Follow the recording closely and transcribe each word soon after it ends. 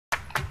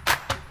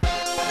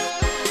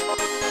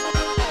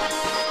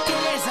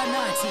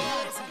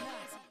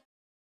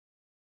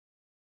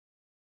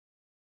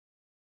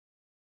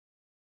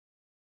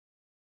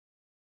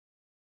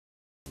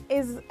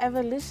is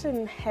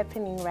evolution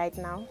happening right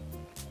now?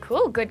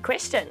 Cool, good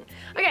question.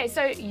 Okay,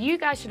 so you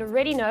guys should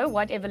already know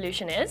what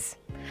evolution is.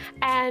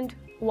 And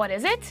what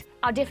is it?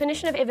 Our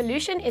definition of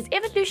evolution is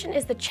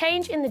the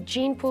change in the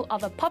gene pool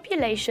of a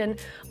population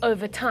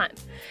over time.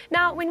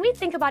 Now, when we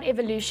think about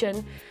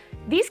evolution,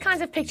 these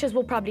kinds of pictures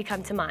will probably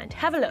come to mind.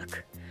 Have a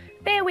look.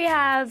 There we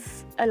have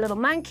a little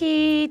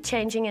monkey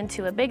changing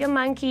into a bigger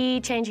monkey,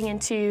 changing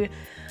into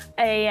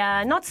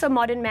a not so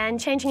modern man,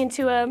 changing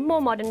into a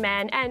more modern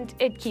man, and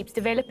it keeps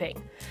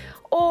developing.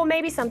 Or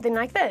maybe something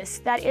like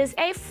this, that is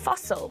a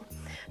fossil.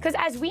 Because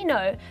as we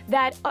know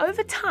that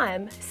over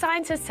time,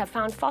 scientists have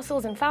found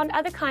fossils and found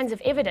other kinds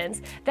of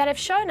evidence that have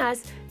shown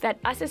us that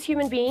us as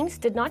human beings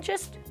did not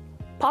just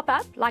pop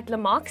up, like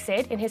Lamarck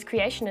said in his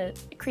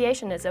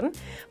creationism,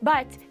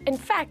 but in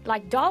fact,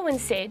 like Darwin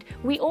said,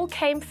 we all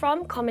came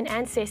from common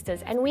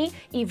ancestors and we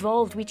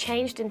evolved, we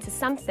changed into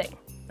something.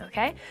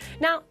 Okay?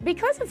 Now,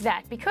 because of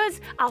that,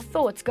 because our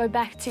thoughts go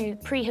back to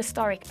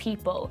prehistoric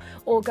people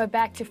or go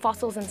back to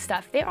fossils and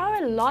stuff, there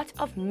are a lot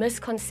of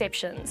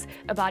misconceptions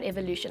about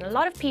evolution. A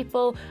lot of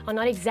people are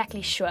not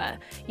exactly sure,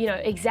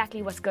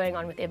 exactly what's going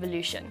on with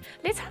evolution.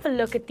 Let's have a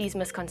look at these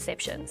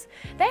misconceptions.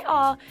 They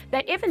are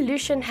that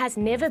evolution has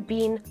never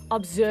been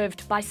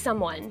observed by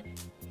someone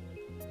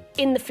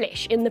in the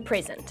flesh, in the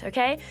present,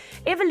 okay?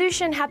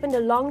 Evolution happened a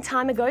long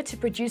time ago to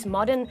produce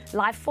modern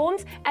life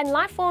forms, and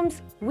life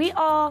forms, we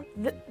are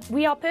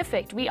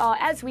perfect. We are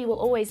as we will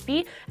always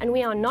be, and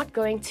we are not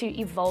going to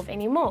evolve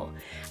anymore.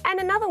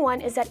 And another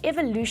one is that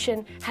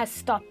evolution has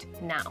stopped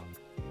now.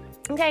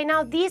 Okay,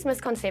 now these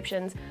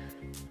misconceptions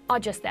are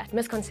just that,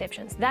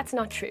 misconceptions. That's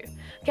not true,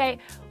 okay?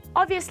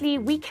 Obviously,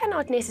 we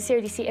cannot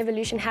necessarily see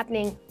evolution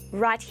happening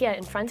right here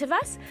in front of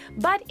us,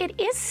 but it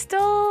is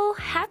still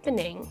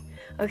happening.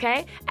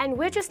 Okay, and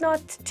we're just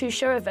not too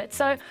sure of it.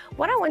 So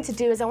what I want to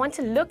do is I want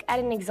to look at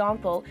an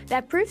example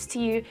that proves to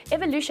you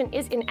evolution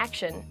is in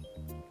action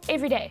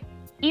every day,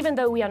 even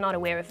though we are not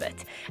aware of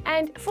it.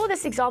 And for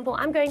this example,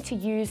 I'm going to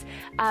use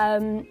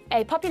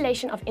a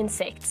population of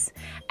insects.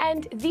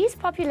 And these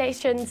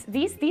populations,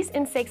 these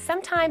insects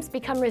sometimes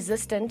become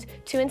resistant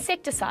to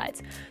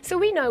insecticides. So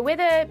we know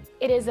whether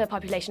it is a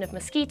population of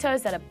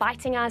mosquitoes that are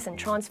biting us and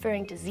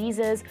transferring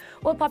diseases,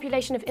 or a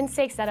population of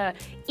insects that are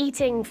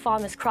eating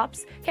farmers'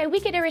 crops, okay, we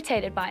get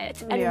irritated by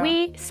it. And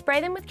we spray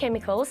them with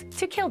chemicals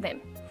to kill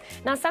them.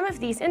 Now, some of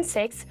these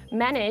insects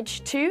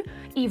manage to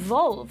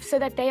evolve so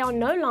that they are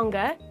no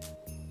longer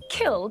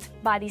killed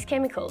by these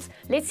chemicals.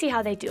 Let's see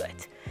how they do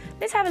it.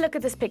 Let's have a look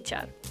at this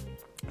picture.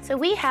 So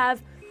we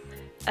have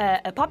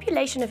a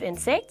population of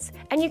insects,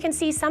 and you can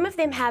see some of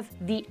them have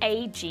the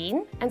A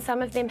gene and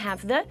some of them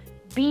have the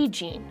B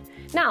gene.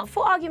 Now,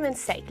 for argument's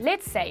sake,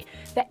 let's say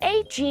the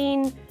A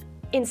gene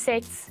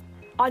insects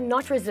are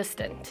not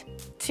resistant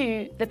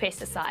to the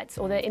pesticides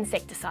or the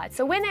insecticides.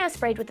 So when they are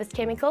sprayed with this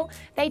chemical,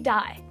 they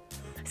die.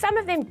 Some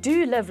of them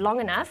do live long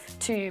enough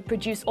to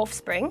produce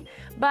offspring,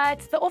 but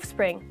the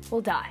offspring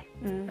will die.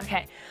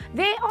 Okay.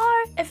 There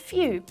are a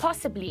few,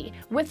 possibly,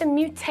 with a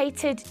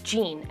mutated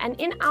gene, and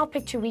in our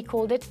picture we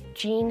called it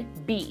gene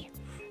B.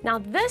 Now,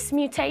 this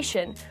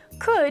mutation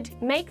could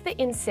make the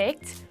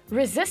insect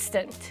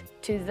resistant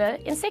to the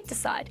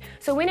insecticide.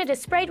 So when it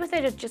is sprayed with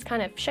it, it just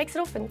kind of shakes it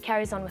off and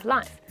carries on with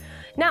life.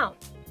 Now,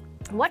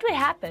 what would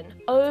happen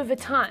over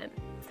time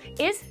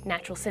is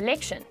natural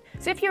selection.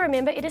 So if you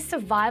remember, it is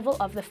survival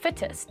of the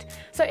fittest.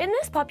 So in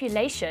this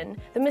population,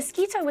 the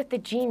mosquito with the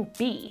gene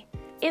B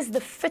is the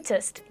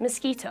fittest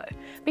mosquito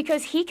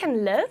because he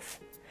can live,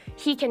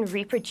 he can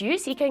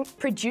reproduce, he can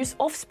produce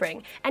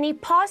offspring, and he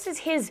passes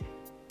his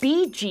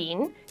B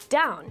gene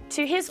down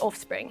to his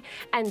offspring,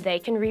 and they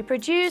can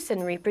reproduce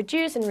and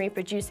reproduce and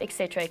reproduce,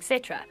 etc.,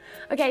 etc.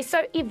 Okay,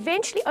 so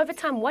eventually over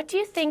time, what do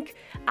you think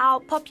our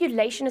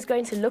population is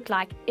going to look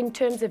like in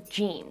terms of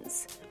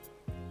genes?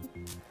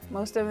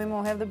 Most of them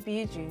will have the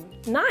B gene.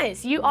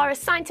 Nice. You are a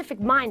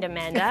scientific mind,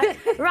 Amanda.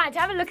 Right,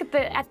 have a look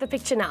at the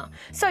picture now.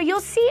 So you'll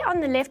see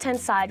on the left-hand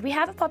side, we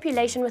have a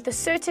population with a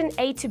certain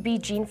A to B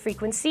gene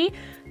frequency,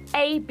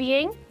 A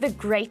being the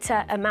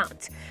greater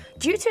amount.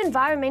 Due to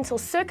environmental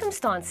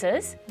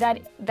circumstances,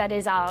 that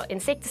is our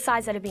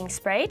insecticides that are being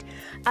sprayed,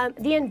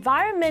 the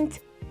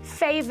environment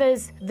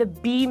favors the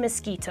bee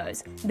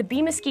mosquitoes. The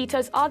bee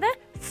mosquitoes are the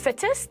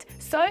fittest,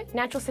 so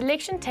natural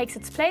selection takes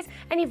its place,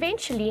 and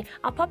eventually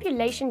our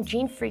population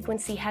gene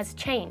frequency has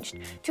changed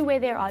to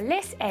where there are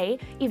less A,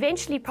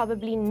 eventually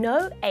probably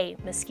no A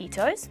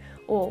mosquitoes,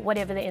 or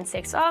whatever the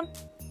insects are,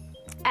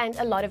 and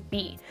a lot of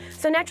B.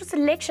 So natural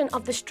selection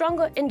of the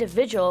stronger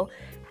individual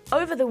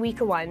over the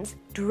weaker ones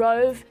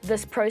drove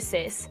this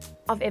process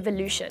of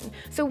evolution.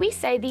 So we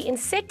say the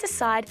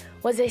insecticide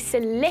was a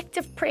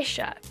selective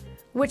pressure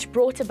which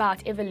brought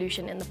about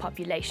evolution in the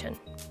population.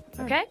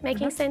 Okay,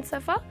 making sense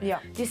so far? Yeah.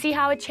 Do you see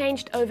how it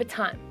changed over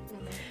time?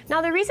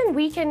 Now, the reason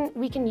we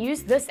can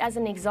use this as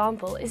an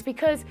example is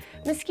because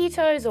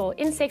mosquitoes or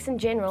insects in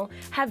general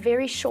have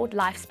very short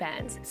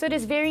lifespans. So it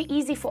is very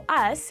easy for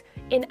us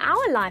in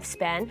our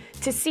lifespan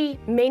to see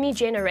many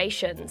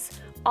generations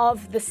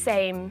of the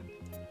same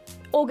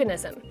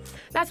organism.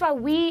 That's why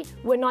we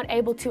were not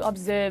able to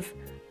observe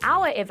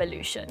our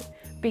evolution,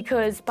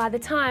 because by the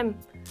time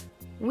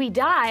we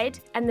died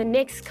and the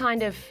next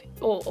kind of,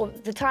 or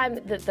the time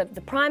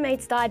the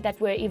primates died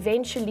that were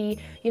eventually,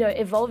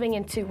 evolving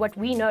into what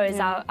we know as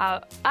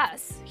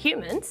us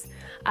humans,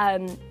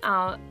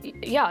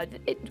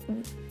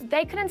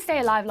 they couldn't stay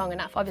alive long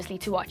enough, obviously,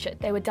 to watch it.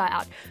 They would die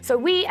out. So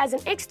we, as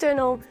an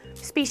external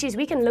species,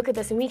 we can look at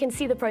this and we can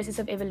see the process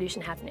of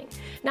evolution happening.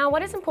 Now,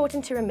 what is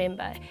important to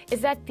remember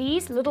is that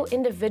these little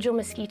individual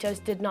mosquitoes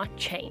did not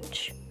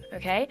change,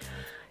 okay?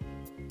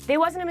 There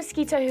wasn't a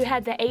mosquito who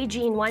had the A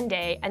gene one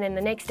day and then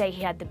the next day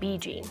he had the B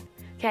gene.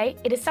 Okay?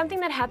 It is something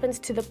that happens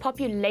to the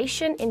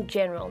population in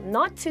general,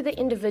 not to the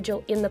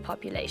individual in the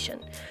population.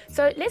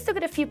 So let's look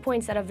at a few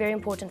points that are very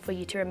important for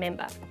you to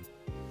remember.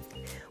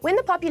 When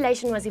the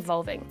population was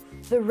evolving,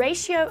 the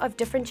ratio of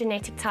different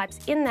genetic types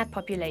in that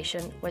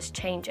population was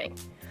changing.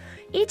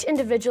 Each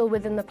individual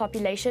within the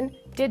population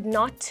did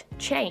not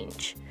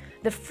change.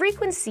 The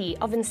frequency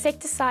of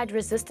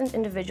insecticide-resistant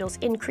individuals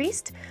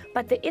increased,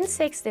 but the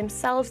insects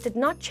themselves did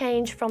not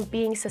change from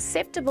being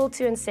susceptible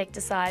to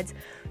insecticides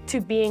to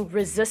being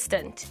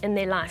resistant in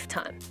their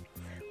lifetime.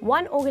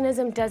 One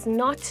organism does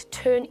not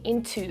turn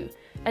into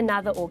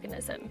another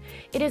organism.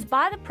 It is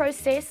by the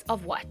process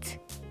of what?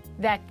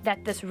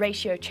 That this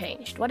ratio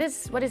changed. What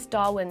is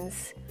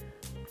Darwin's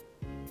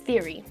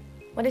theory?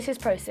 What is his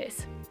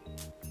process?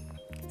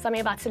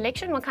 Something about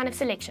selection? What kind of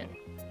selection?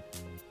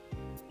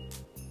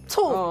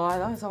 Oh, I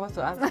was supposed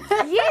to answer.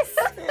 Yes!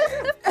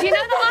 Do you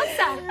know the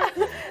answer?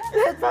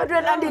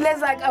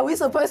 Let's like, are we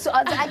supposed to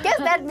answer? I guess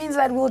that means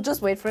that we'll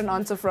just wait for an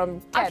answer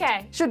from Kat.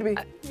 Okay. Should we?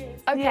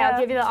 Okay, I'll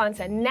give you the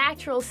answer.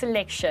 Natural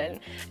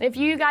selection. And if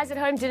you guys at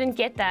home didn't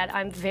get that,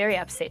 I'm very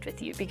upset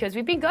with you because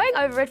we've been going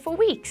over it for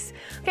weeks.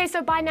 Okay,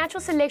 so by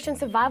natural selection,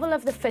 survival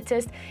of the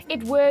fittest,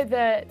 it were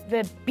the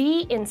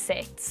bee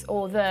insects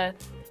or the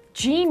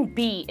gene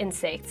B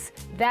insects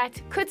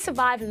that could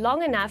survive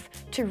long enough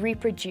to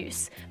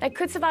reproduce. That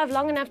could survive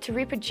long enough to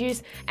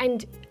reproduce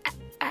and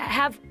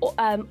have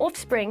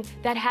offspring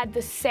that had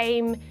the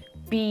same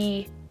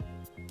B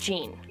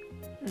gene.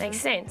 Makes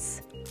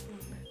sense?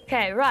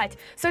 Okay, right.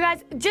 So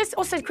guys, just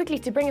also quickly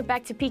to bring it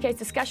back to PK's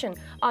discussion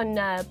on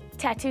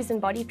tattoos and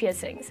body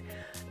piercings.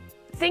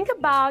 Think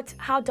about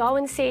how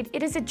Darwin said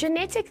it is a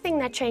genetic thing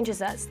that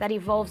changes us, that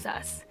evolves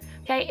us.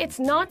 Okay, it's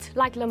not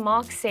like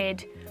Lamarck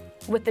said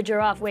with the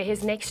giraffe where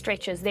his neck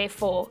stretches,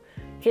 therefore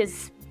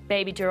his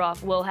baby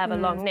giraffe will have a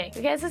long neck.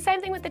 Okay, it's the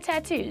same thing with the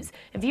tattoos.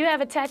 If you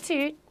have a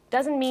tattoo,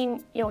 doesn't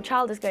mean your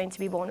child is going to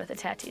be born with a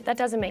tattoo. That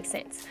doesn't make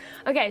sense.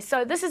 Okay,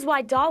 so this is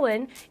why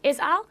Darwin is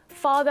our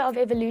father of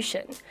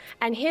evolution,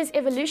 and his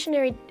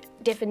evolutionary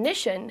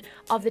definition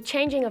of the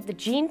changing of the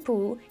gene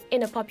pool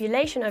in a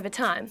population over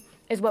time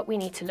is what we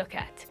need to look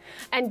at.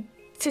 And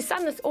to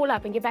sum this all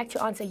up and get back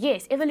to answer,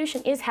 yes,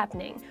 evolution is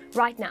happening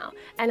right now.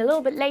 And a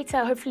little bit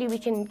later, hopefully we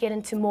can get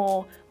into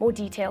more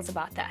details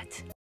about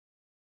that.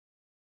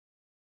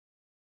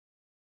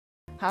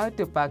 How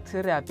do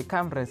bacteria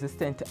become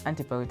resistant to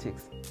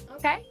antibiotics?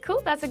 Okay,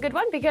 cool. That's a good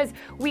one because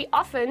we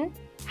often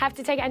have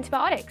to take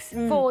antibiotics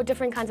for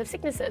different kinds of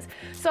sicknesses.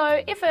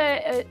 So if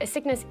a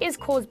sickness is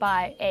caused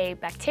by a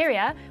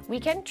bacteria, we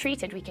can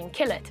treat it, we can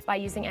kill it by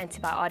using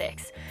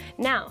antibiotics.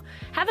 Now,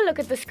 have a look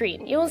at the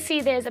screen. You'll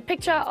see there's a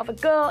picture of a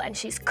girl and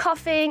she's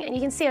coughing and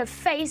you can see her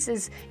face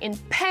is in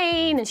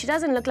pain and she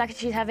doesn't look like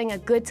she's having a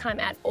good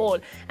time at all.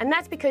 And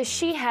that's because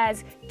she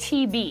has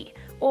TB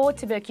or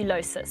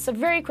tuberculosis. So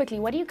very quickly,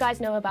 what do you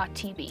guys know about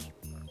TB?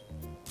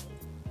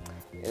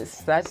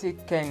 It's that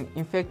it can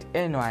infect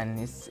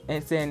anyone.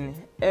 It's an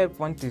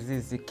airborne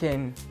disease. You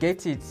can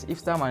get it if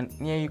someone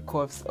near you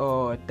coughs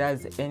or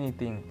does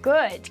anything.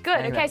 Good,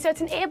 good. Okay, so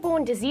it's an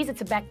airborne disease.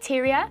 It's a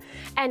bacteria.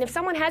 And if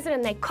someone has it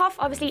and they cough,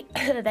 obviously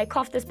they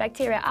cough this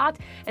bacteria out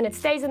and it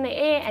stays in the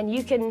air and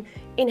you can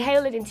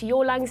inhale it into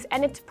your lungs,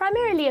 and it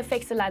primarily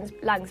affects the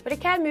lungs, but it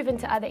can move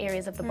into other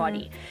areas of the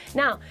body.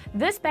 Now,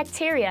 this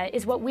bacteria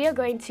is what we are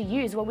going to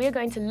use, what we are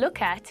going to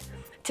look at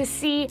to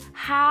see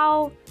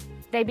how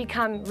they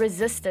become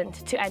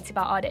resistant to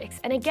antibiotics.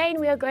 And again,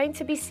 we are going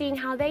to be seeing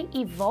how they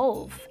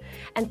evolve.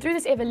 And through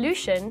this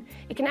evolution,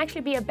 it can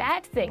actually be a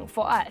bad thing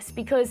for us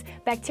because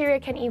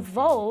bacteria can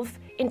evolve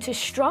into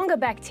stronger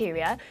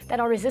bacteria that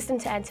are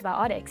resistant to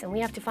antibiotics, and we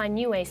have to find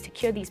new ways to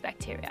cure these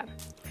bacteria.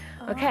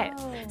 Okay,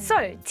 so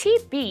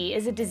TB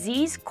is a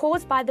disease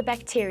caused by the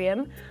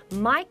bacterium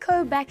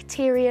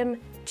Mycobacterium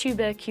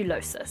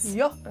tuberculosis.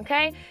 Yeah.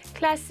 Okay,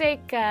 classic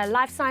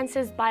life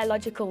sciences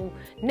biological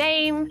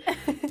name.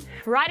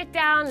 Write it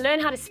down,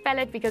 learn how to spell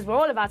it because we're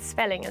all about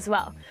spelling as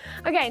well.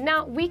 Okay,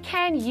 now we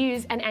can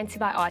use an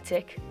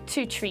antibiotic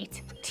to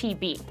treat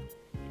TB.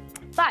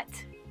 But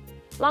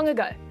long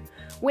ago,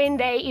 when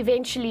they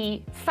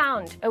eventually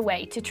found a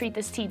way to treat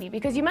this TB.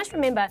 Because you must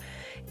remember,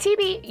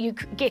 TB, you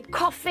get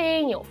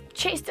coughing, your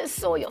chest is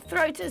sore, your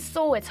throat is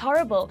sore, it's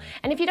horrible.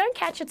 And if you don't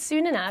catch it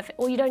soon enough,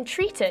 or you don't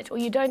treat it, or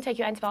you don't take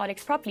your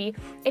antibiotics properly,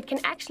 it can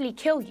actually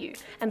kill you.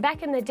 And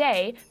back in the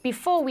day,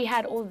 before we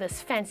had all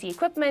this fancy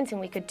equipment and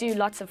we could do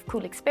lots of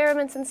cool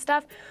experiments and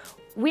stuff,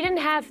 we didn't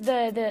have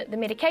the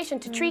medication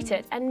to treat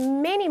it,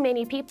 and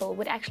many people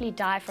would actually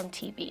die from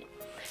TB.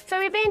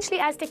 So eventually,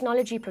 as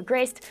technology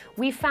progressed,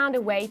 we found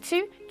a way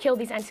to kill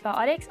these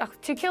antibiotics,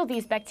 to kill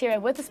these bacteria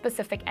with the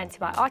specific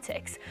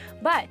antibiotics.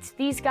 But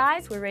these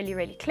guys were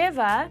really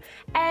clever,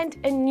 and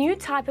a new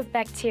type of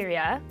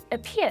bacteria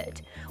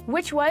appeared,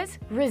 which was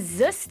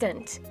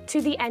resistant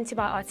to the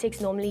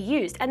antibiotics normally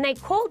used. And they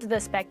called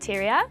this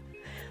bacteria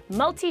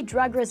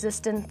multi-drug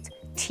resistant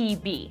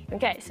TB.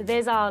 Okay, so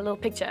there's our little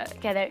picture.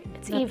 Okay, there,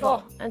 it's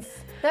evil.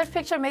 That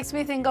picture makes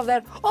me think of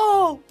that,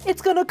 oh,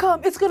 it's gonna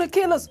come, it's gonna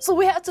kill us. So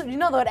we have to, you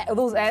know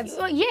those ads?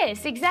 Well,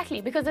 yes,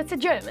 exactly, because it's a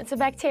germ, it's a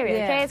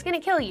bacteria, okay? It's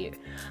gonna kill you.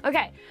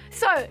 Okay,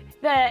 so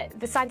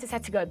the scientists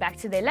had to go back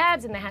to their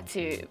labs and they had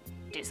to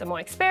do some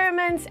more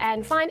experiments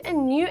and find a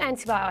new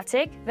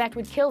antibiotic that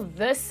would kill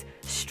this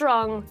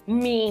strong,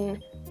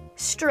 mean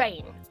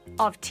strain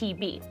of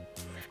TB.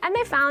 And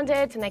they found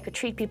it, and they could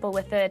treat people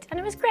with it, and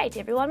it was great.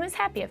 Everyone was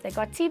happy. If they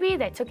got TB,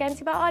 they took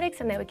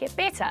antibiotics, and they would get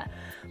better.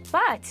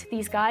 But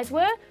these guys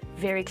were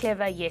very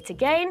clever yet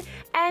again,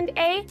 and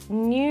a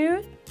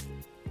new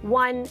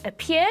one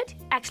appeared,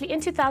 actually in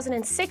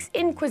 2006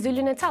 in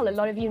KwaZulu-Natal. A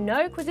lot of you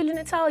know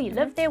KwaZulu-Natal, you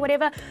live there,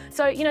 whatever.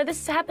 So, you know,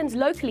 this happens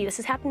locally. This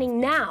is happening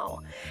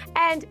now.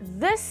 And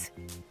this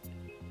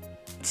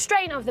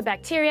strain of the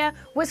bacteria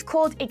was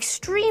called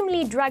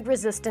extremely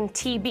drug-resistant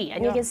TB.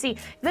 And you can see,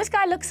 this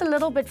guy looks a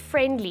little bit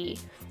friendly,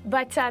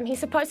 but he's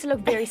supposed to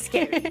look very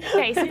scary.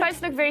 Okay, he's supposed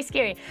to look very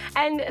scary.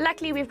 And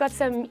luckily, we've got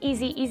some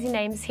easy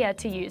names here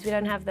to use. We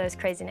don't have those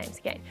crazy names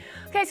again.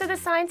 Okay, so the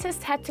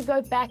scientists had to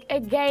go back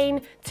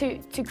again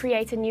to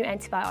create a new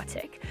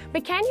antibiotic.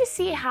 But can you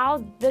see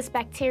how this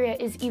bacteria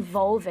is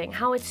evolving,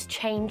 how it's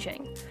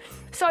changing?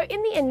 So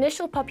in the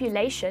initial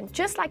population,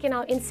 just like in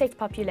our insect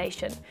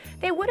population,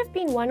 there would have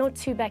been 1 or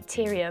 2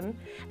 bacterium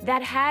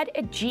that had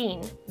a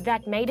gene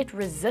that made it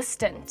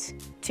resistant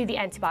to the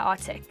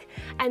antibiotic.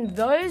 And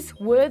those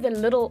were the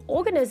little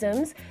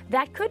organisms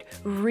that could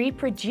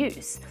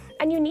reproduce.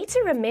 And you need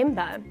to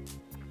remember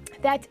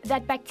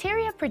that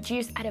bacteria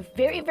produce at a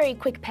very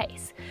quick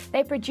pace.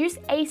 They produce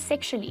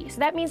asexually. So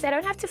that means they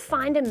don't have to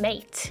find a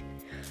mate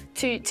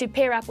to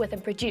pair up with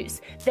and produce.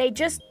 They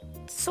just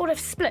sort of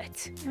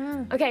split.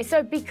 Okay,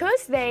 so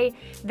because they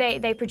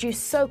produce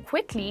so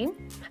quickly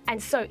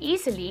and so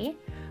easily,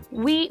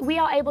 we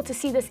are able to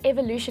see this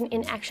evolution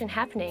in action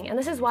happening, and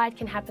this is why it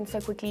can happen so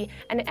quickly,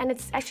 and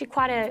it's actually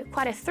quite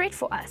a threat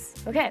for us.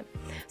 Okay,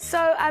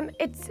 so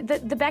it's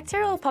the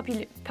bacterial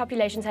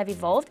populations have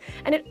evolved,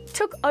 and it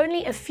took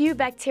only a few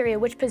bacteria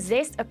which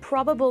possessed a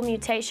probable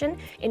mutation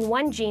in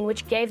one gene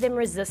which gave them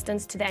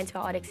resistance to the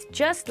antibiotics,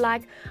 just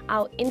like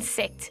our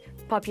insect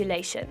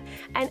population.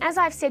 And as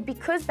I've said,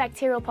 because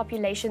bacterial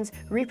populations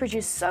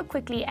reproduce so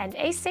quickly and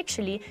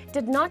asexually, it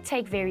did not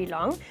take very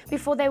long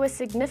before there were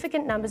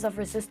significant numbers of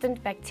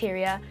resistant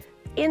bacteria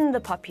in the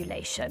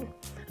population.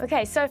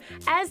 Okay, so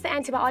as the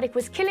antibiotic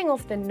was killing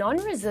off the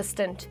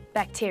non-resistant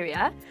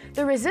bacteria,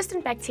 the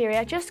resistant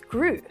bacteria just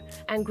grew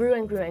and grew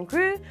and grew and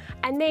grew,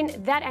 and then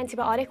that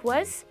antibiotic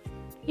was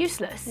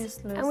useless.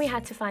 And we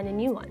had to find a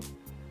new one.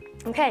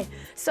 Okay,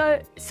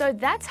 so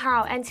that's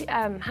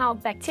how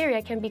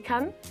bacteria can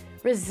become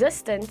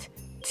resistant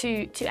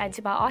to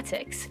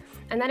antibiotics.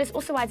 And that is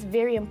also why it's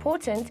very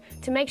important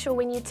to make sure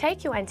when you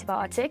take your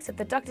antibiotics, if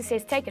the doctor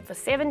says take it for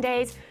 7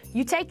 days,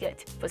 you take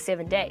it for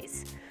 7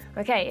 days.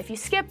 Okay, if you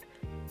skip,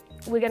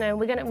 we're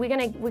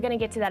gonna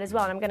get to that as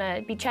well. And I'm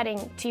gonna be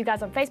chatting to you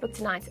guys on Facebook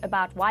tonight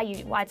about why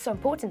it's so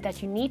important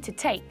that you need to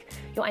take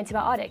your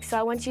antibiotics. So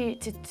I want you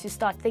to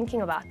start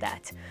thinking about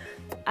that.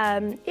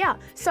 Yeah,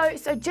 so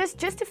just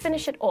to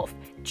finish it off,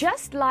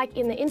 just like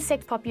in the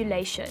insect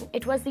population,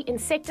 it was the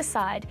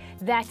insecticide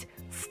that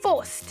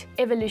forced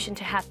evolution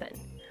to happen.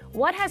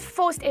 What has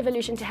forced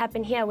evolution to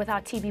happen here with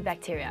our TB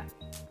bacteria?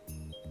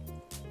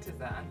 It is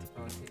the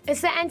antibiotics.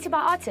 It's the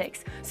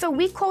antibiotics. So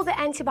we call the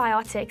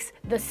antibiotics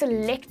the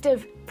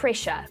selective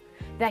pressure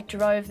that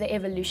drove the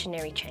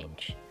evolutionary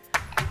change.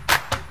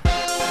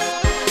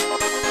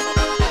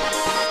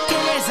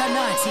 Keleza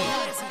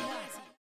Nathi.